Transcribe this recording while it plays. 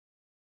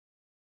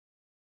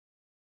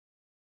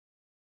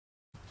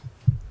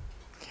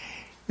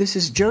This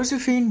is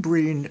Josephine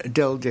Breen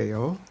Del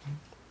Deo,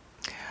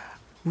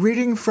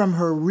 reading from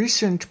her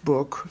recent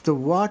book, The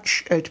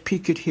Watch at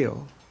Peaked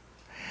Hill,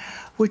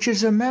 which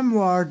is a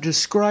memoir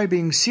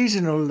describing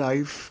seasonal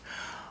life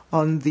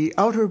on the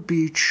outer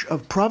beach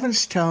of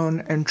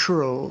Provincetown and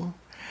Truro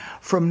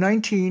from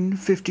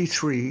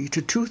 1953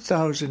 to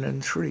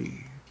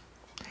 2003.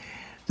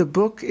 The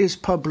book is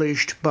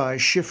published by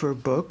Schiffer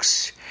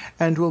Books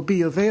and will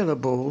be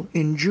available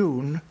in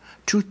June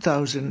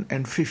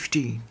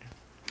 2015.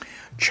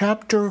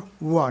 Chapter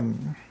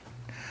 1,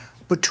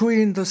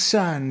 Between the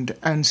Sand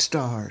and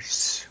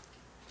Stars.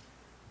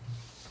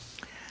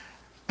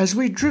 As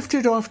we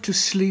drifted off to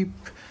sleep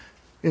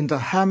in the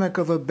hammock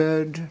of a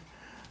bed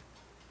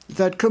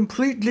that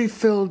completely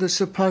filled the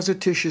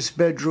supposititious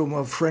bedroom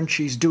of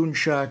Frenchie's dune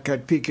shack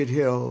at Peaked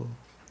Hill,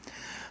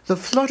 the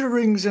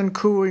flutterings and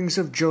cooings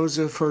of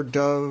Joseph, her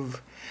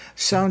dove,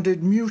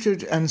 sounded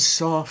muted and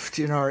soft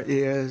in our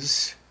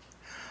ears,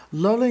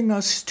 lulling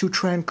us to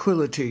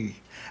tranquility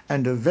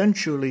and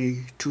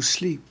eventually to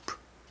sleep.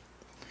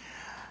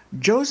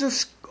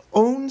 Joseph's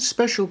own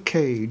special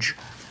cage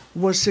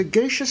was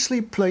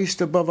sagaciously placed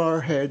above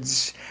our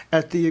heads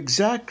at the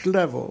exact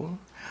level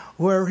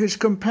where his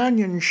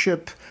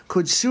companionship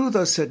could soothe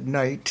us at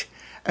night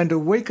and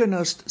awaken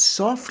us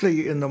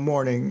softly in the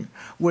morning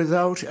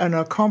without an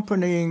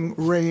accompanying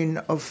rain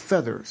of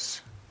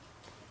feathers.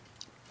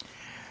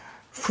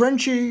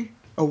 Frenchie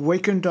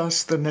awakened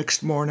us the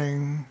next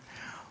morning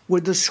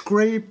with the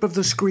scrape of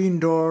the screen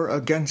door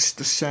against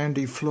the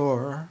sandy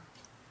floor,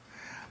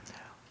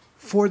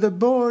 for the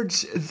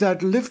boards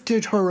that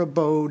lifted her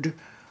abode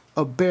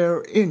a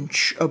bare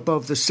inch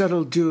above the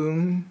settled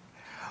dune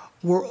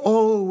were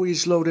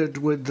always loaded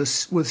with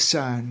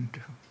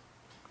sand.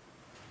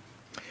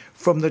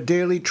 From the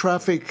daily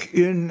traffic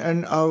in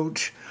and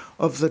out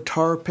of the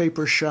tar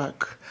paper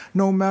shack,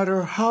 no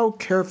matter how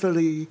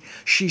carefully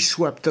she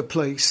swept the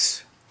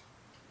place.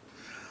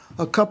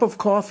 A cup of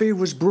coffee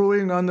was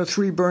brewing on the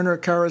 3-burner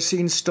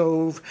kerosene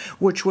stove,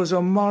 which was a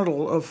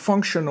model of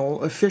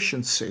functional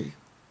efficiency.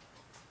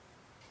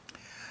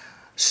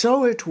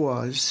 So it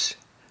was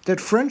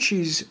that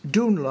Frenchie's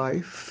dune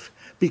life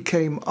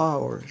became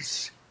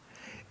ours,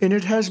 and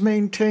it has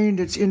maintained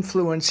its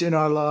influence in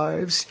our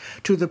lives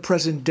to the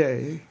present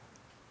day.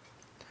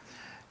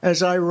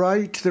 As I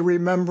write the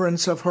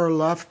remembrance of her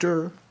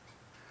laughter,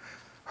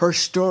 her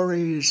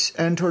stories,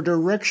 and her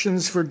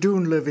directions for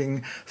dune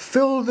living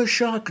fill the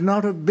shack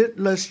not a bit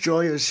less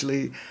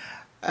joyously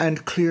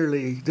and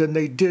clearly than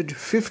they did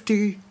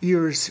 50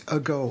 years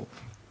ago.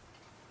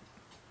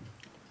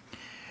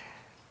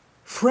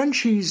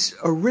 Frenchie's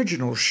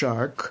original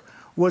shack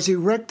was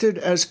erected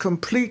as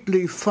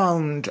completely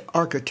found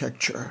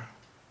architecture.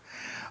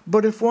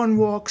 But if one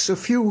walks a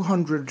few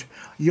hundred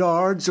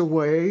yards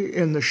away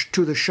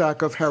to the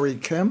shack of Harry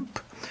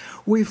Kemp,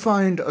 we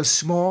find a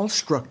small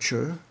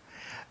structure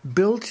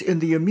built in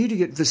the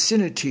immediate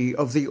vicinity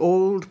of the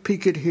old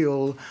Peaked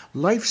Hill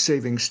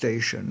life-saving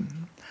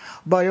station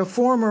by a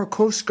former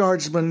Coast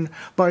Guardsman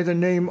by the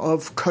name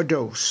of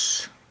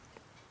Cados,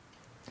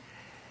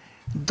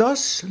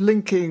 thus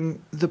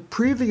linking the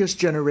previous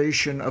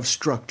generation of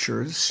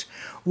structures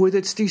with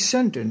its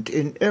descendant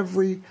in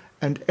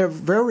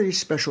very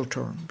special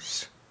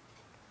terms.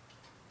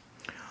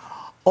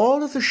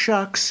 All of the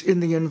shacks in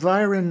the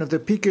environ of the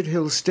Peaked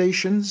Hill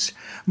stations,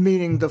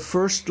 meaning the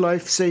first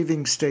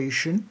life-saving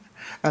station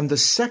and the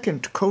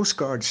second Coast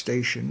Guard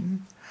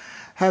station,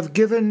 have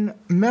given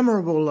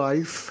memorable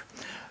life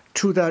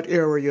to that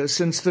area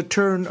since the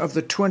turn of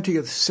the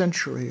 20th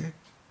century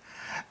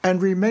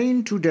and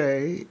remain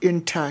today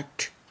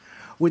intact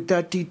with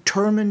that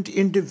determined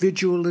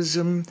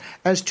individualism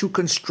as to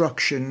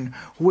construction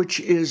which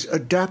is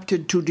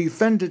adapted to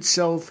defend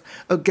itself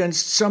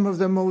against some of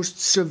the most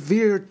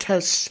severe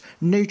tests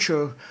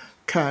nature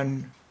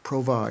can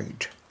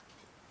provide.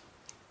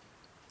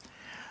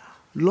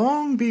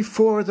 Long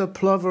before the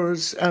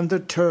plovers and the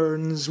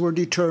terns were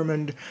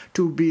determined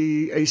to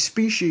be a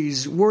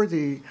species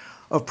worthy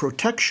of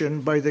protection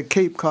by the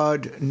Cape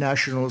Cod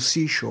National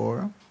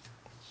Seashore,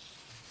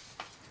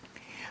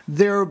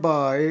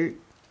 thereby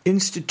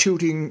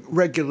instituting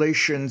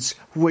regulations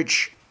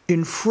which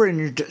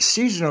infringed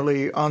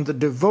seasonally on the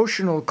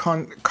devotional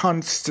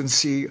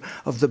constancy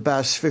of the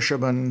bass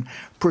fishermen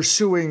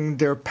pursuing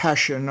their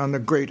passion on the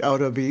great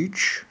outer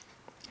beach,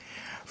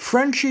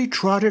 Frenchie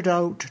trotted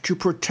out to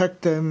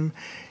protect them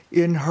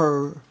in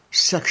her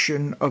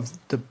section of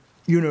the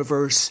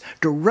universe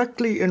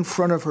directly in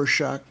front of her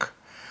shack,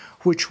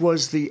 which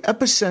was the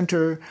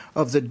epicenter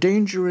of the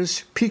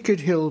dangerous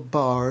Peaked Hill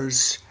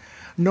bars,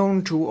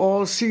 known to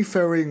all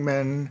seafaring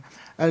men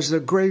as the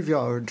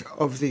graveyard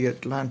of the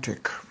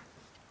Atlantic.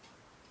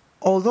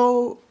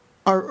 Although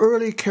our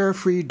early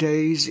carefree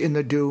days in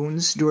the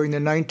dunes during the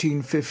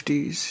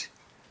 1950s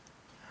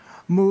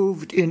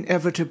moved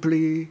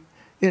inevitably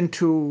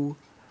into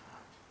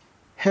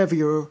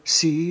heavier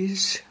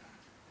seas,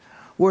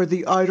 where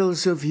the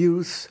idols of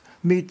youth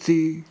meet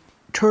the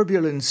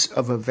turbulence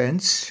of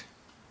events,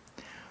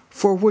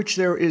 for which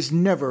there is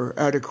never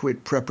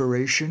adequate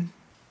preparation,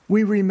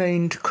 We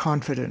remained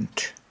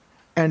confident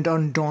and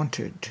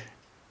undaunted,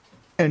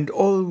 and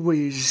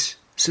always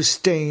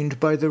sustained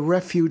by the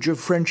refuge of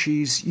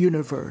Frenchie's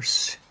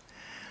universe,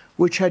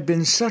 which had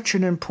been such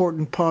an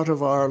important part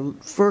of our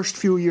first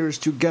few years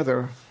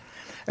together,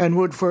 and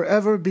would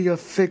forever be a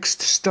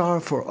fixed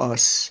star for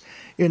us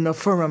in the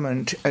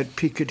firmament at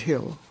Peaked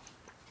Hill.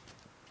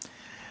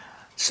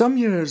 Some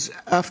years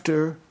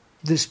after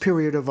this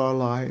period of our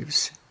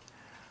lives,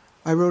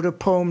 I wrote a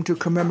poem to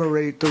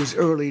commemorate those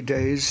early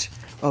days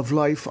of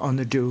life on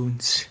the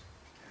dunes,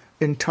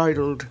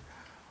 entitled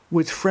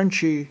With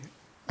Frenchie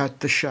at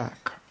the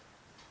Shack.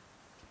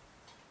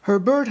 Her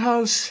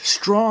birdhouse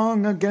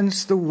strong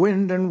against the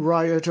wind and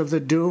riot of the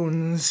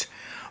dunes,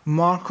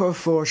 marker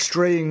for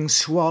straying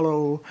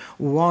swallow,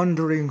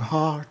 wandering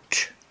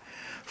heart,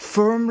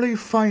 firmly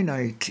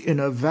finite in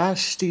a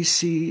vasty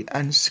sea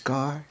and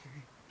sky.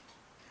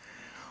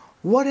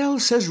 What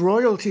else has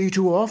royalty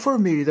to offer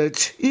me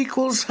that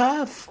equals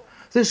half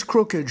this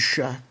crooked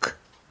shack?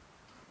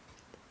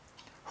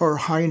 Her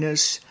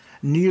Highness,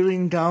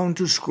 kneeling down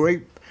to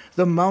scrape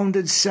the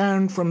mounded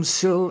sand from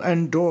sill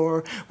and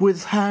door,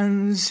 with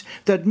hands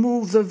that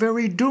move the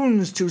very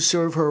dunes to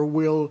serve her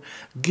will,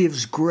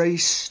 gives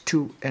grace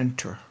to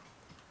enter.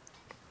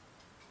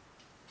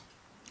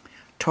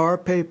 Tar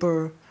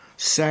paper,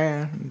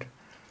 sand,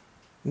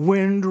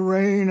 wind,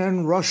 rain,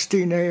 and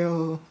rusty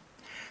nail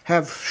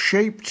have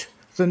shaped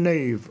the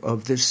nave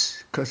of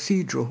this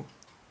cathedral.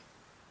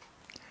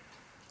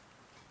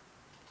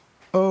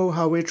 Oh,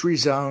 how it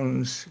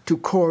resounds to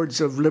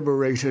chords of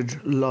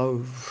liberated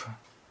love.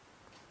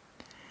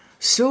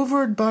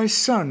 Silvered by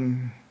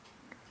sun,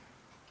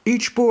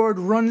 each board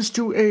runs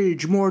to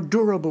age more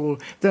durable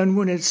than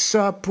when its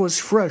sap was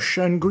fresh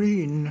and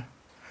green.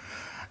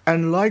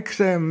 And like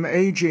them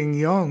aging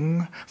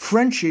young,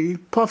 Frenchie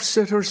puffs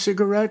at her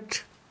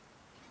cigarette,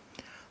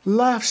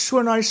 laughs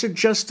when I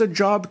suggest the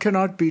job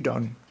cannot be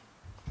done.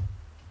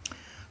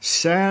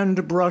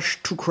 Sand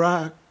brushed to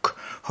crack,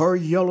 her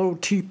yellow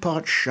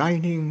teapot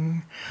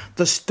shining,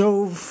 the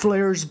stove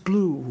flares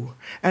blue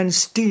and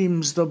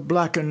steams the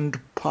blackened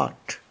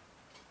pot.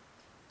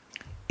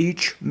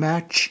 Each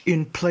match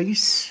in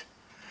place,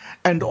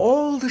 and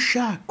all the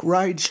shack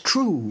rides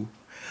true,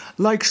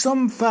 like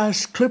some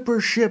fast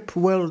clipper ship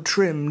well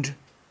trimmed.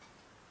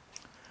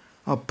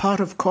 A pot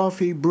of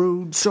coffee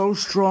brewed so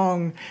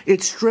strong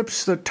it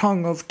strips the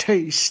tongue of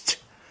taste,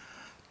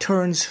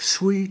 turns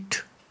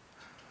sweet,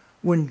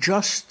 when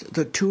just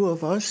the two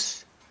of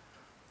us,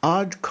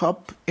 odd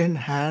cup in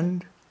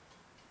hand,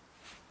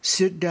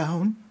 sit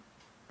down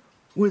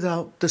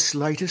without the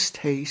slightest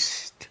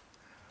haste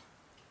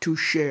to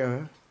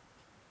share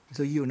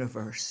the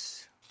universe.